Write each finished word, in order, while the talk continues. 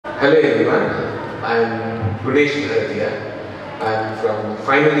Hello everyone, I am Gunesh Bharathiya. I am from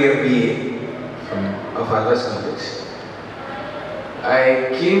final year BA of Alfaaz College.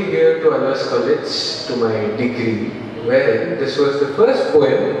 I came here to Alfaaz College to my degree, wherein this was the first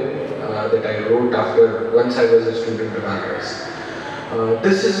poem that I wrote once I was a student of Alfaaz.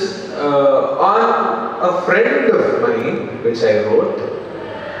 This is on a friend of mine which I wrote.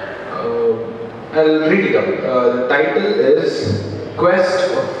 I'll read it out. The title is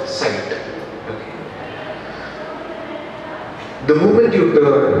Quest of Sight. Okay. The moment you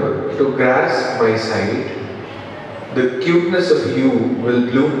turn to grasp my sight, the cuteness of you will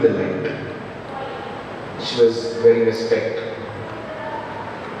bloom the light. She was wearing a spec.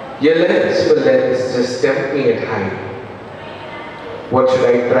 Your lens will just tempt me at high. What should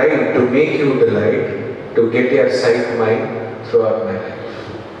I try to make you delight, to get your sight mine throughout my life?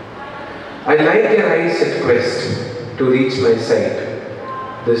 I like your eyes at quest to reach my sight.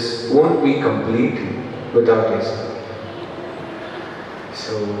 This won't be complete without your sight.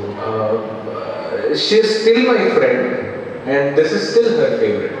 So, she's still my friend, and this is still her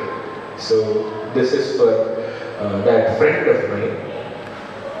favorite. So, this is for that friend of mine.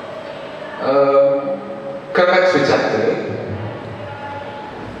 Kavach Vichakti.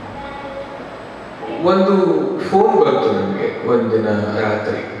 ಒಂದು phone ಬಂತು ನನಗೆ ಒಂದಿನ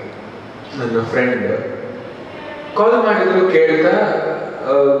ರಾತ್ರಿ ನನ್ನ friend call ಮಾಡಿದ್ರು ಕೇಳ್ತಾ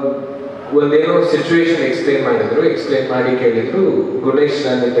ಒಂದೇನೋ situation explain ಮಾಡಿ ಕೇಳಿದ್ರು ಗುಣೇಶ್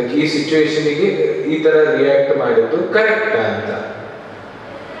ನಾನು ಈ ಸಿಚುವೇಶನ್ಗೆ ಈ ತರ ರಿಯಾಕ್ಟ್ ಮಾಡಿದ್ದು ಕರೆಕ್ಟಾ ಅಂತ.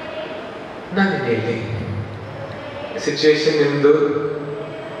 ನಾನು ಹೇಳಿ ಸಿಚುವೇಶನ್ ನಿಮ್ದು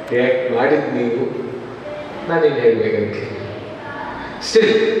ರಿಯಾಕ್ಟ್ ಮಾಡಿದ್ ನೀವು, ನಾನೇನು ಹೇಳ್ಬೇಕಂತೆ.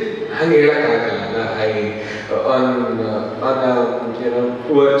 ಸ್ಟಿಲ್ ಹಂಗೆ ಹೇಳಕ್ಕಾಗಲ್ಲ. On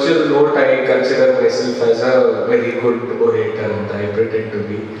virtual note, I consider myself as a very good orator and I pretend to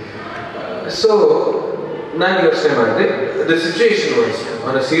be. So, ನಾನು ಯೋಚನೆ ಮಾಡಿದೆ. The situation was,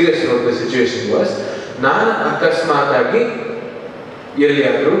 on a serious note, the situation was, ನಾನು ಅಕಸ್ಮಾತ್ ಆಗಿ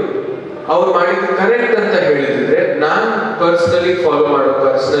ಎಲ್ಲಿಯಾದರೂ ಅವ್ರು ಮಾಡಿದ್ದು ಕರೆಕ್ಟ್ ಅಂತ ಹೇಳಿದ್ರೆ ನಾನು ಪರ್ಸನಲಿ ಫಾಲೋ ಮಾಡೋ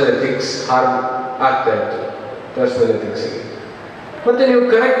ಪರ್ಸನಲ್ ಎಥಿಕ್ಸ್ ಹಾರ್ಮ್ ಆಗ್ತಾ ಇತ್ತು ಪರ್ಸನಲ್ ಎಥಿಕ್ಸ್ಗೆ. ಮತ್ತೆ ನೀವು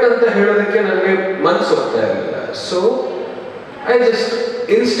ಕರೆಕ್ಟ್ ಅಂತ ಹೇಳೋದಕ್ಕೆ ನನಗೆ ಮನಸ್ಸು ಹೋಗ್ತಾ ಇರಲಿಲ್ಲ. So I just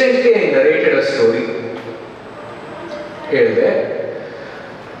instantly I narrated a story. ಹೇಳಿದೆ,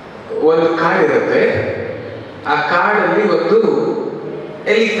 ಒಂದು ಕಾಡಿರುತ್ತೆ, ಆ ಕಾಡಲ್ಲಿ ಒಂದು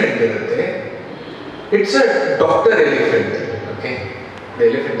ಎಲಿಫೆಂಟ್ ಇರುತ್ತೆ. It's a doctor elephant. Okay, the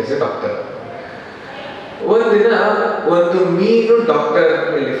elephant is A doctor. ಒಂದಿನ ಒಂದು ಮೀನು ಡಾಕ್ಟರ್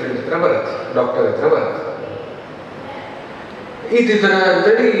ಎಲಿಫೆಂಟ್ ಹತ್ರ ಬರುತ್ತೆ. ಈ ತರ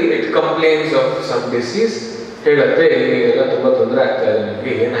ಅಂತೇಳಿ it compliance of some disease. ಹೇಳುತ್ತೆ, ಈಗೆಲ್ಲ ತುಂಬಾ ತೊಂದರೆ ಆಗ್ತಾ ಇದೆ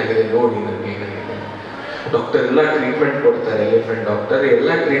ನನಗೆ, ಏನಾಗಿದೆ ನೋಡಿ ನನಗೆ ಏನಾಗಿದೆ. ಡಾಕ್ಟರ್ ಎಲ್ಲ ಟ್ರೀಟ್ಮೆಂಟ್ ಕೊಡ್ತಾರೆ. ಎಲಿಫೆಂಟ್ ಡಾಕ್ಟರ್ ಎಲ್ಲ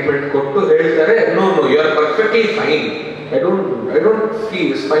ಟ್ರೀಟ್ಮೆಂಟ್ ಕೊಟ್ಟು ಹೇಳ್ತಾರೆ, no you are perfectly fine. I don't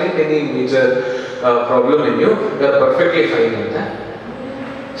find any major problem in you are perfectly fine ಅಂತ.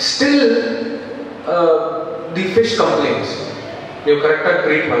 ಸ್ಟಿಲ್ ದಿ ಫಿಶ್ ಕಂಪ್ಲೇನ್ಸ್, ನೀವು ಕರೆಕ್ಟಾಗಿ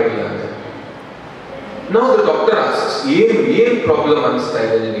ಟ್ರೀಟ್ ಮಾಡಿಲ್ಲ ಅಂತ. Now the doctor asks, ಏನು ಪ್ರಾಬ್ಲಮ್ ಅನಿಸ್ತಾ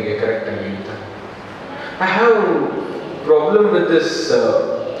ಇದೆ ನಿನಗೆ ಕರೆಕ್ಟ್ ಆಗಿ ಅಂತ. I have problem with this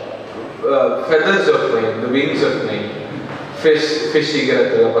feathers of mine, the wings of mine. Fish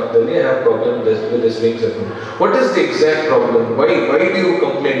ಈಗಿರತ್ತಲ್ಲ ಪಕ್ಕದಲ್ಲಿ, I have problem with this wings of mine. What is the exact problem? Why do you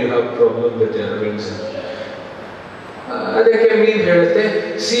complain you have problem with your wings? ಅದಕ್ಕೆ ಮೀನ್ ಹೇಳುತ್ತೆ,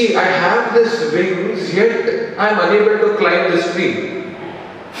 see I have this wings yet I am unable to climb this tree.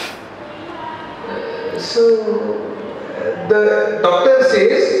 So the doctor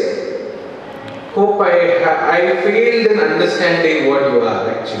says, hope I failed in understanding what you are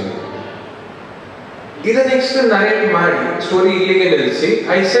actually. This next narrate ಮಾಡಿ story ಇಲ್ಲಿಗೆ ನಿಲ್ಲಿಸಿ,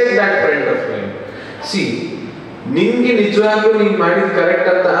 I said that friend of mine, see ನಿನ್ಗೆ ನಿಜವಾಗ್ಲೂ ನೀನು ಮಾಡಿದ correct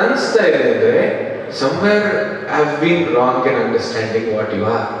ಅಂತ ಅನಿಸ್ತಾ ಇದೆ ಅಂದ್ರೆ somewhere I have been wrong in understanding what you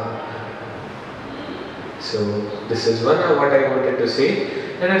are. So this is what I wanted to say.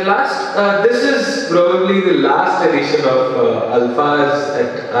 And at last, this is probably the last edition of Alfaaz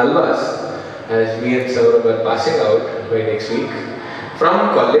at Alfaaz, as me and Sourab are passing out by next week from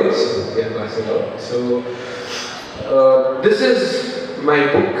college. We are passing out. So this is my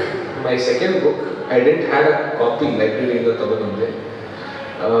book, my second book. I didn't have a copy library in the Tabanunde.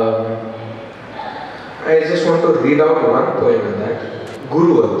 I just want to read out one poem on that.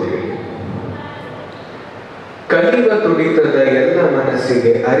 Guru Anteli. ಕಲಿವ ತುಡಿತದ ಎಲ್ಲ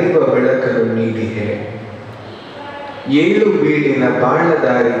ಮನಸ್ಸಿಗೆ ಅರಿವ ಬೆಳಕನ್ನು ನೀಡಿದೆ. ಏಳು ಬೀಳಿನ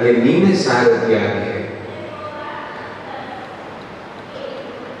ಬಾಳದಾರಿಗೆ ನೀನೆ ಸಾರಥಿಯಾಗಿದೆ.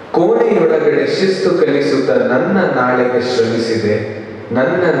 ಕೋಣೆಯೊಳಗಡೆ ಶಿಸ್ತು ಕಲಿಸುತ್ತ ನನ್ನ ನಾಳೆಗೆ ಶ್ರಮಿಸಿದೆ.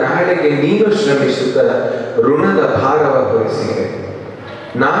 ನನ್ನ ನಾಳೆಗೆ ನೀನು ಶ್ರಮಿಸುತ್ತ ಋಣದ ಭಾರವ ಹೊರಿಸಿದೆ.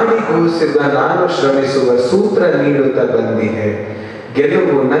 ನಾಡಿಗೋಸಿದ ನಾನು ಶ್ರಮಿಸುವ ಸೂತ್ರ ನೀಡುತ್ತಾ ಬಂದಿದೆ.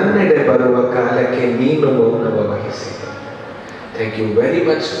 ಗೆಲುವು ನನ್ನೆಡೆ ಬರುವ ಕಾಲಕ್ಕೆ ನೀನು ಮೌನವ ವಹಿಸಿದೆ. Thank you very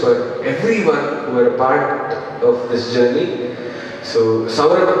much for everyone who were a part of this journey. So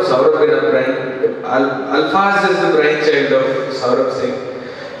Sourab is a brain. Alfaaz is the brainchild of Sourab Singh.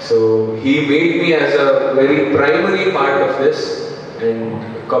 So he made me as a very primary part of this, and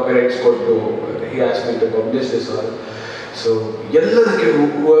copyrights he asked me to publish this all. So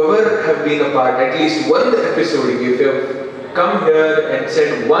whoever have been a part, at least one episode, if you have come here and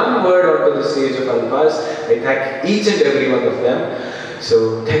said one word onto the stage of Alfaaz, I thank each and every one of them.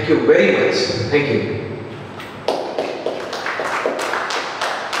 So thank you very much. Thank you.